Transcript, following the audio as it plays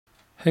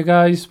Hey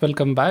guys,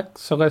 welcome back.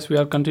 So guys, we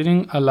are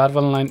continuing a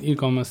Laravel 9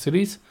 e-commerce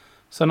series.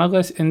 So now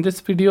guys, in this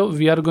video,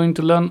 we are going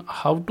to learn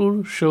how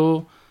to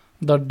show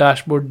the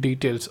dashboard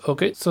details.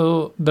 Okay,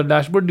 so the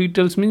dashboard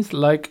details means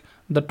like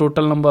the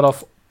total number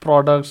of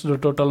products, the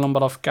total number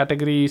of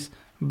categories,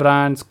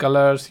 brands,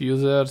 colors,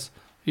 users,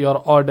 your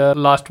order,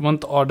 last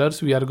month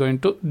orders we are going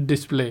to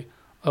display.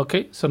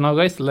 Okay, so now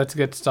guys, let's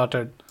get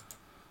started.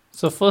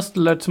 So first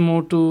let's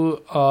move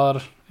to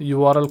our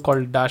URL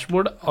called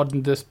dashboard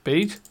on this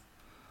page.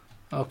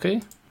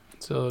 Okay,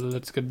 so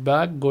let's get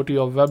back, go to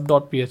your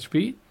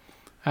web.php,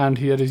 and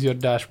here is your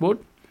dashboard.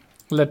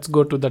 Let's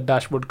go to the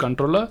dashboard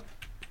controller,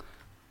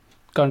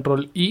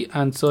 Control E,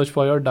 and search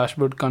for your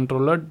dashboard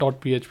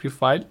controller.php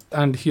file,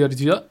 and here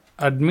is your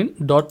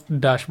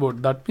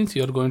admin.dashboard. That means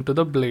you're going to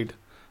the blade.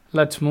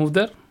 Let's move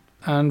there,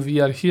 and we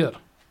are here.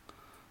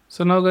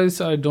 So now guys,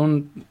 I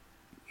don't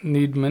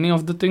need many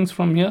of the things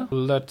from here.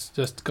 Let's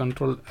just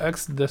Control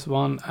X this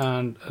one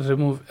and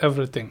remove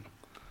everything.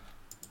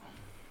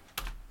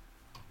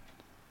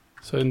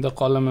 So in the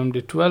column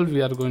MD12,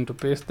 we are going to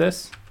paste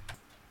this.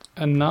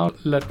 And now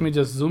let me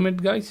just zoom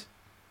it, guys.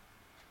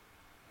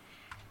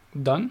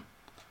 Done.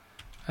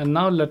 And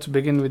now let's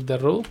begin with the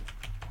row.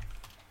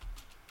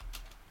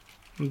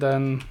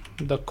 Then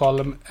the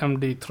column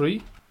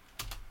MD3.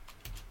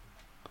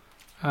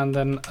 And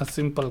then a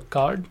simple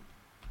card.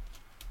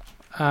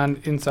 And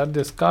inside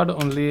this card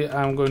only,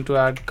 I'm going to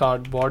add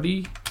card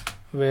body,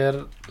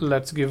 where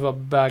let's give a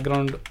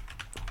background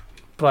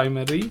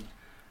primary.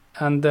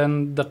 And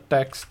then the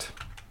text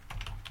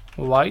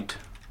white,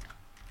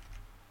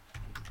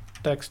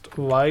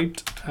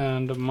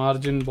 and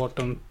margin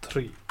bottom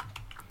 3.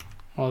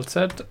 All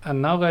set.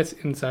 And now guys,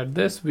 inside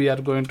this we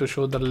are going to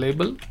show the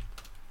label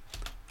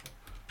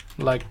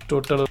like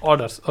total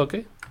orders.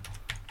 Okay,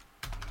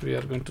 we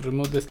are going to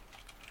remove this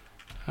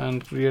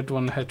and create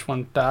one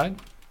h1 tag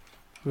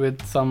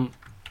with some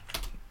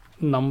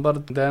number,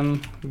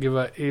 then give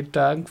a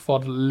tag for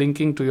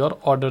linking to your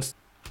orders,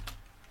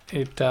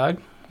 a tag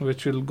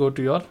which will go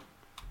to your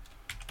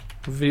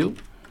view.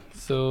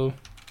 So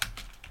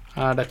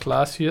add a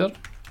class here,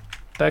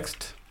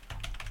 text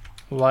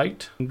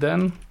white,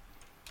 then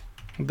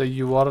the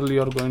URL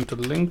you are going to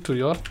link to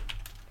your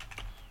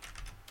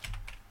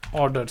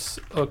orders,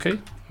 okay,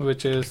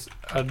 which is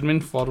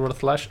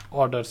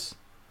admin/orders.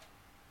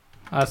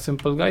 As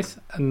simple, guys.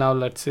 And now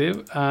let's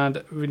save,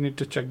 and we need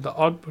to check the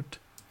output.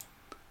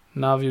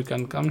 Now you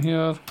can come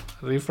here,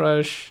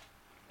 refresh.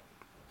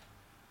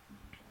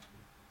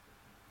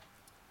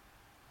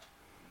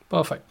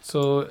 Perfect.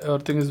 So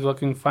everything is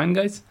working fine,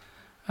 guys.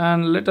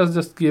 And let us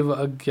just give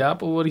a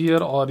gap over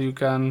here, or you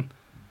can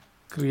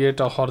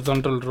create a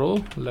horizontal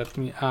row. Let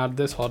me add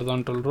this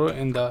horizontal row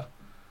in the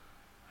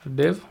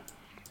div.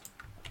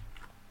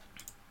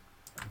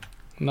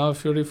 Now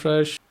if you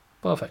refresh,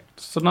 perfect.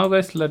 So now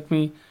guys, let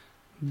me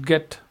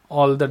get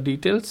all the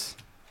details,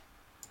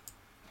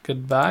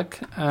 get back,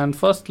 and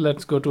first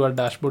let's go to our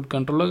dashboard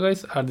controller,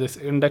 guys. Add this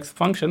index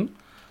function.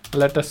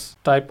 Let us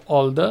type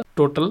all the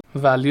total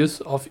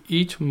values of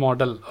each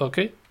model.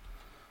 Okay,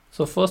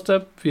 so first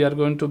step, we are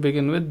going to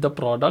begin with the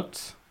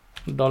products.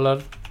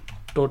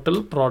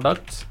 $total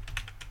products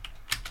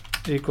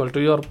equal to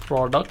your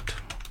product :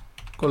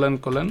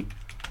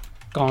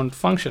 count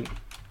function.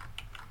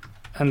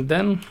 And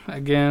then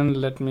again,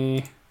 let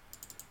me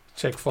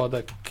check for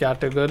the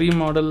category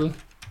model,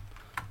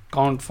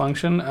 count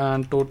function,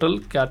 and total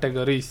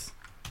categories.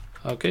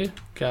 Okay,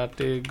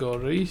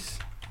 categories.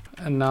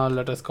 And now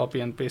let us copy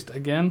and paste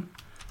again,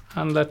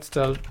 and let's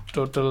tell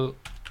total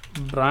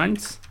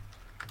brands,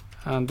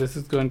 and this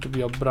is going to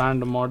be a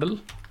brand model.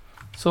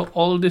 So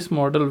all this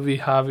model we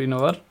have in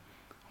our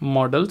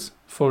models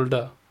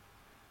folder.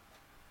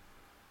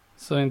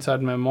 So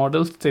inside my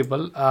models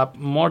table, app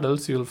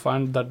models, you'll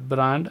find that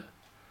brand,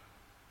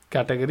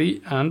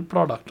 category, and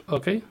product.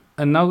 Okay,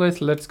 and now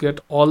guys, let's get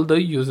all the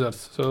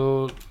users.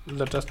 So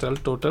let us tell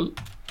total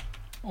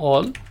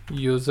all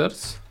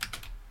users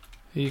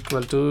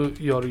equal to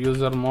your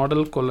user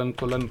model :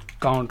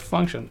 count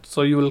function.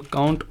 So you will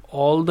count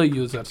all the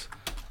users.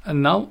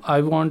 And now I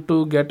want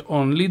to get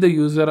only the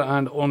user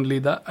and only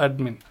the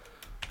admin.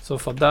 So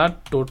for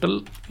that,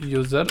 total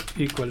user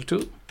equal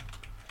to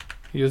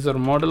user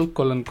model :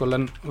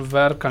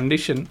 where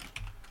condition,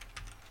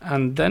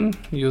 and then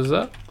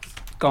user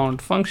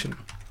count function.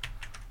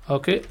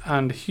 Okay,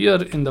 and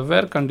here in the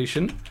where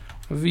condition,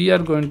 we are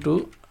going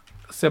to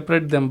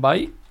separate them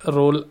by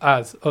role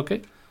as.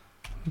 Okay,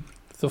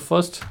 so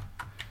first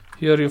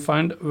here you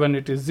find when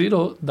it is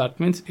 0, that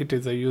means it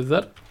is a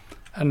user.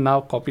 And now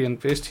copy and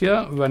paste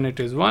here. When it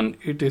is 1,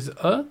 it is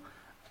a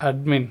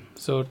admin.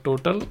 So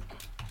total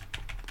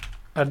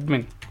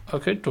admin.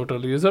 Okay,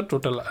 total user,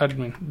 total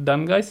admin.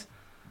 Done, guys.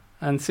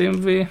 And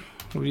same way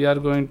we are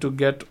going to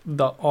get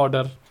the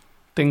order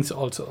things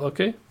also.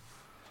 Okay,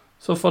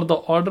 so for the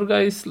order,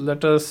 guys,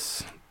 let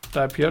us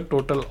type here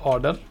total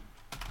orders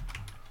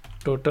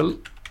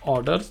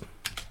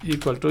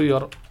equal to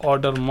your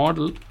order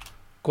model :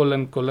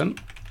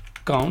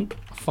 count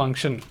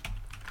function.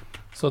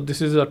 So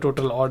this is a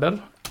total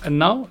order. And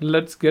now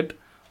let's get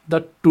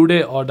the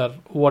today order,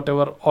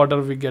 whatever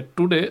order we get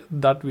today,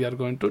 that we are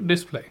going to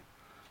display.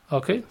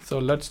 Okay, so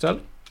let's tell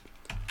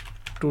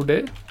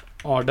today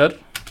order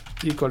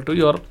equal to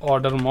your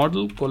order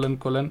model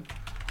colon,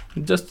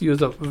 just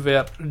use a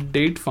where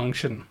date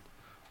function.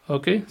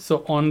 Okay,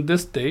 so on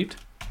this date,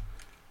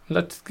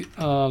 let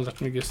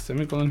me give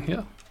semicolon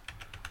here,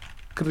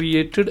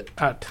 created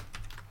at,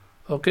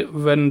 okay,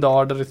 when the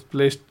order is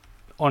placed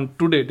on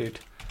today date.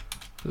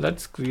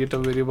 Let's create a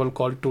variable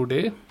called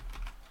today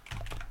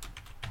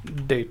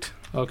date.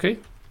 Okay,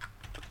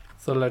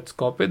 so let's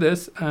copy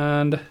this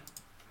and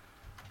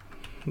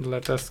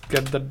let us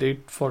get the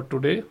date for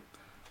today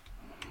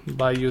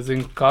by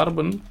using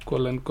carbon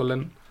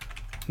colon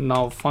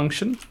now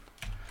function,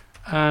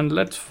 and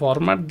let's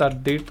format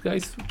that date,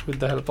 guys, with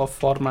the help of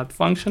format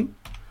function,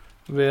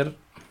 where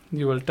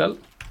you will tell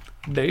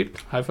date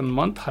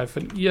 -month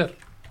 -year.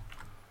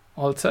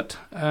 All set,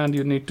 and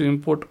you need to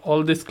import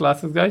all these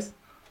classes, guys.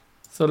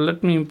 So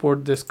let me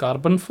import this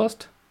carbon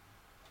first.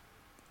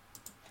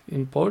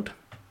 Import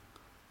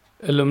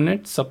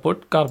illuminate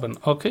support carbon.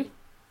 Okay,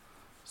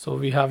 so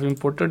we have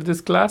imported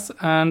this class,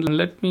 and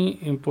let me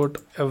import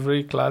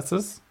every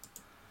classes.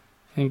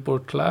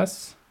 Import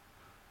class,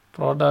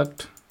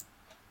 product,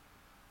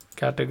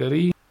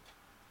 category,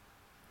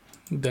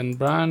 then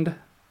brand,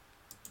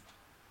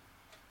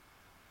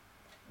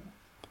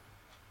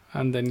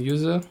 and then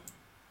user,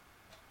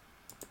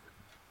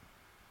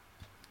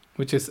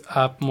 which is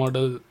app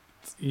model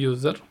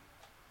user.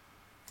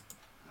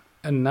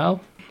 And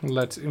now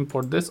let's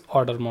import this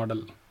order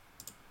model.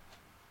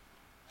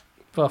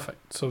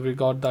 Perfect, so we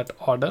got that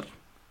order.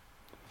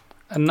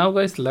 And now,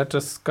 guys, let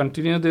us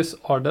continue this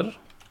order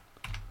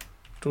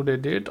today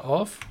date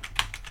of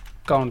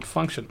count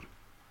function.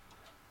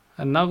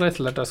 And now, guys,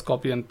 let us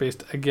copy and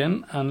paste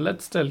again, and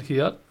let's tell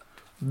here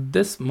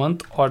this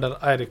month order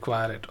I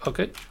require it.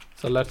 Okay,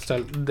 so let's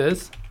tell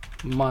this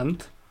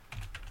month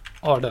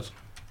order.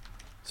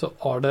 So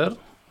order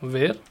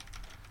where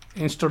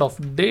instead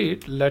of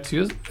date, let's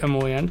use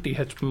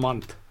month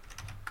month.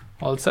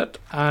 All set,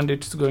 and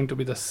it's going to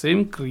be the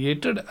same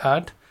created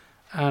at,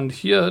 and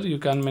here you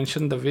can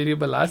mention the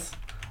variable as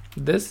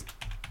this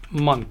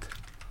month.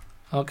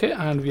 Okay,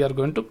 and we are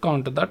going to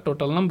count the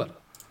total number.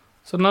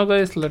 So now,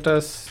 guys, let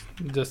us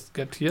just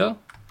get here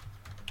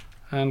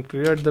and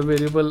create the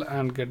variable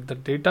and get the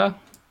data.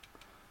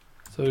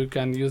 So you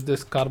can use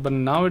this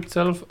carbon now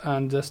itself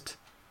and just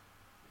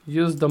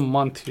use the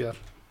month here,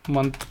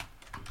 month,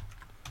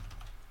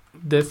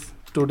 this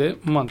today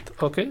month.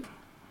 Okay,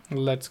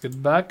 let's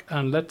get back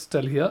and let's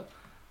tell here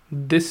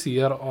this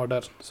year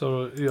order.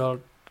 So your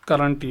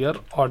current year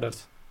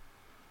orders,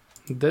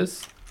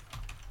 this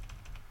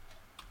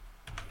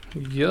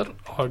year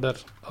order.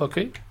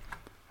 Okay,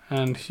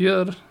 and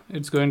here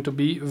it's going to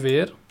be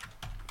where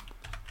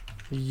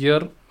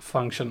year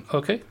function.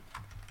 Okay,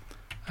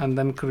 and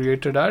then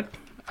created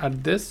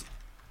at this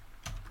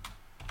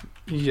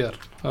year.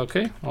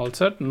 Okay, all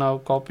set. Now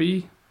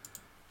copy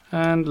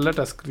and let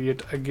us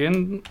create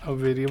again a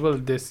variable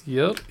this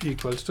year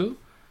equals to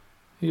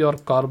your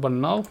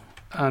carbon now,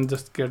 and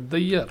just get the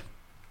year,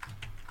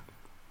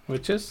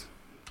 which is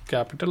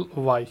capital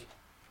Y.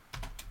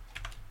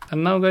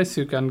 And now, guys,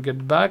 you can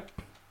get back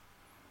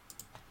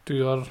to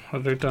your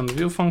return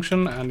view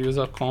function and use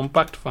a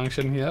compact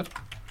function here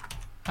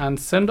and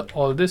send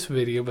all these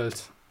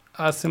variables.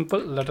 As simple,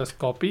 let us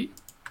copy,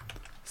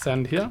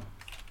 send here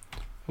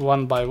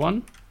one by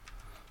one.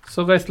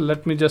 So, guys,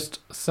 let me just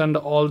send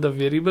all the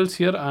variables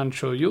here and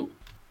show you.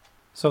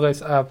 So,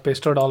 guys, I have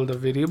pasted all the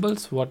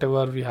variables,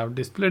 whatever we have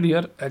displayed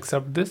here,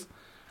 except this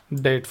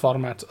date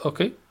formats.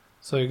 Okay,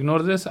 so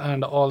ignore this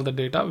and all the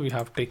data we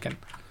have taken.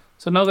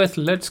 So now, guys,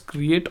 let's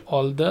create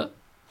all the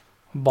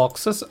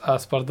boxes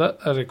as per the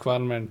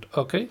requirement.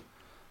 Okay,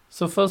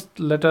 so first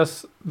let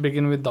us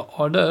begin with the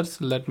orders.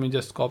 Let me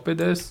just copy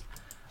this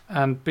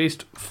and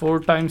paste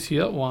 4 times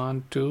here,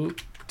 1, 2,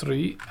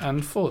 3,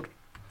 and 4.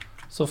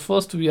 So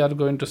first we are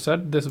going to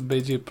set this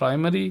beige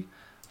primary,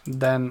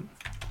 then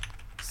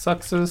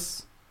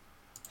success,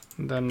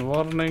 then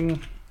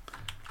warning,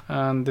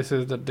 and this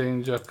is the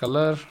danger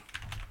color.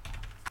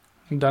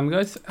 Done,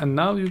 guys. And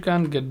now you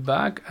can get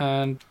back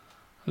and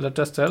let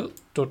us tell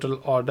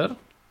total order,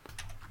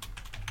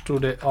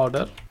 today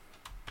order,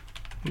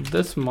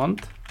 this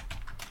month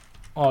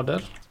order,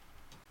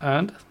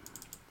 and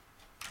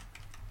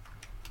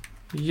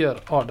year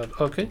order.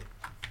 Okay,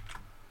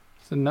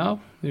 so now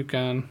you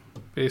can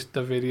paste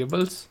the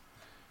variables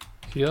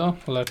here.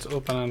 Let's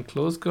open and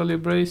close curly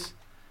brace,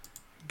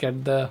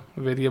 get the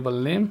variable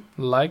name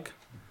like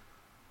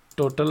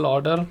total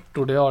order,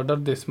 today order,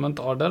 this month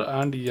order,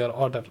 and year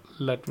order.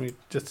 Let me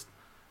just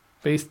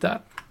paste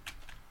that.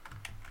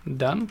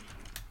 Done.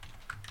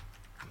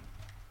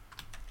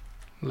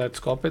 Let's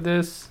copy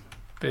this,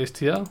 paste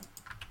here,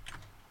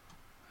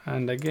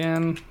 and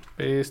again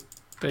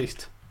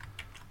paste.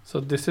 So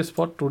this is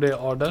for today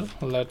order.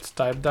 Let's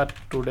type that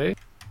today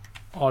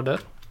order,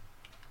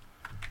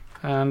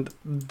 and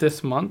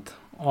this month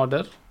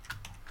order.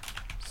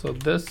 So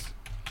this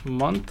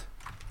month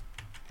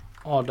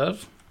order,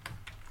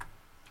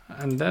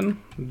 and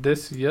then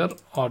this year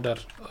order.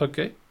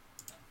 Okay,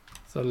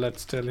 so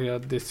let's tell here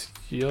this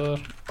year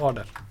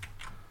order.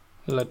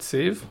 Let's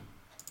save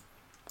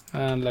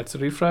and let's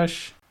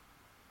refresh.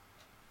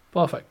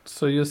 Perfect.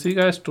 So you see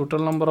guys, total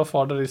number of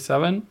order is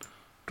 7.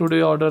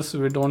 Today orders,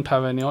 we don't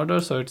have any order,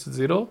 so it's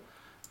 0.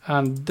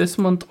 And this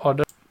month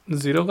order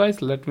 0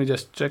 guys. Let me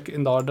just check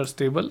in the orders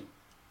table.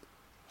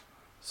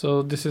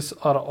 So this is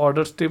our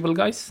orders table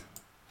guys,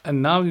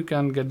 and now you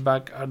can get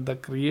back at the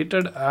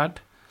created at.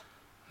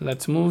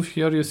 Let's move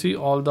here. You see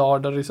all the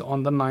order is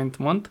on the 9th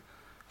month.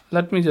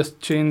 Let me just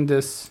change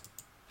this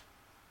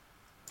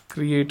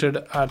created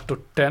at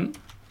to 10.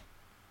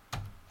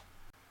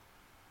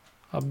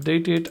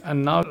 Update it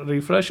and now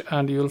refresh,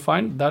 and you will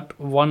find that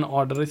one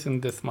order is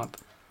in this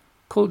month.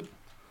 Cool.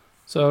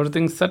 So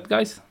everything's set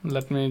guys.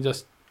 Let me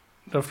just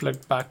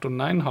reflect back to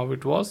 9 how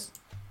it was.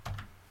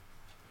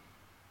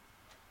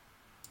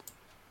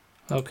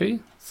 Okay,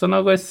 so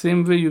now guys,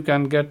 same way you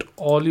can get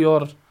all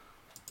your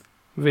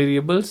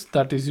variables,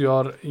 that is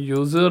your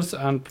users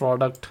and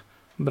product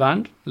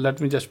brand.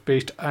 Let me just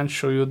paste and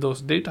show you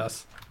those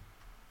datas.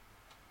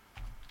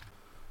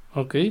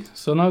 Okay,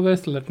 so now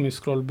guys, let me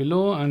scroll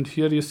below, and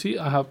here you see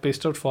I have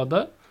pasted for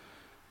the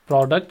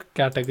product,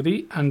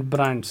 category and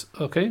brands.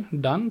 Okay,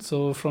 done.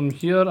 So from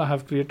here I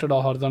have created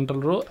a horizontal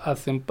row as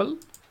simple,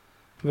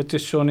 which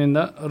is shown in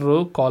the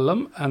row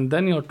column, and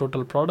then your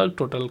total product,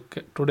 total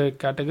today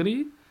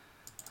category.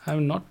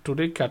 I'm not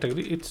today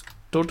category, it's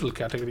total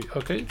category.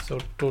 Okay, so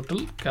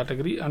total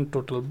category and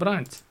total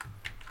brands,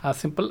 as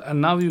simple.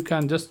 And now you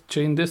can just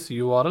change this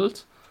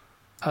URLs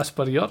as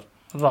per your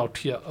route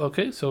here.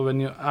 Okay, so when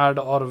you add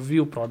or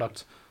view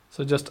products,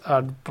 so just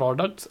add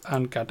products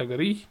and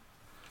category.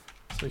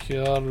 So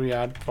here we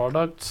add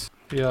products,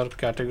 here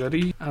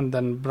category, and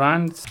then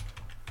brands.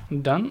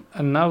 Done.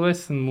 And now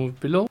guys, move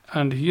below,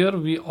 and here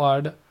we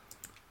add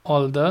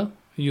all the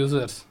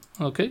users.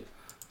 Okay,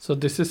 so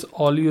this is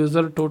all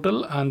user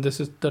total, and this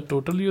is the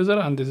total user,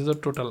 and this is the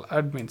total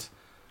admins.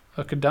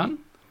 Okay, done.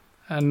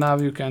 And now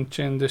you can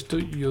change this to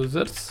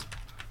users.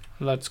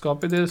 Let's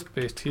copy this,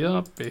 paste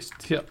here,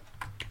 paste here.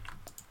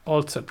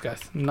 All set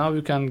guys. Now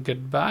you can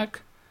get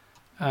back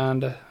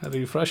and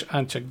refresh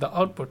and check the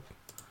output.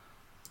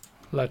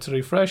 Let's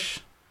refresh.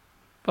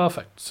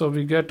 Perfect. So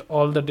we get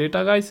all the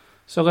data guys.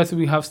 So guys,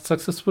 we have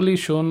successfully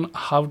shown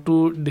how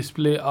to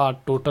display our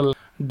total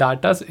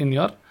datas in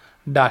your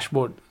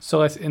dashboard. So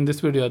guys, in this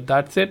video,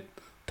 that's it.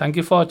 Thank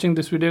you for watching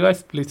this video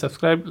guys. Please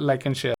subscribe, like and share.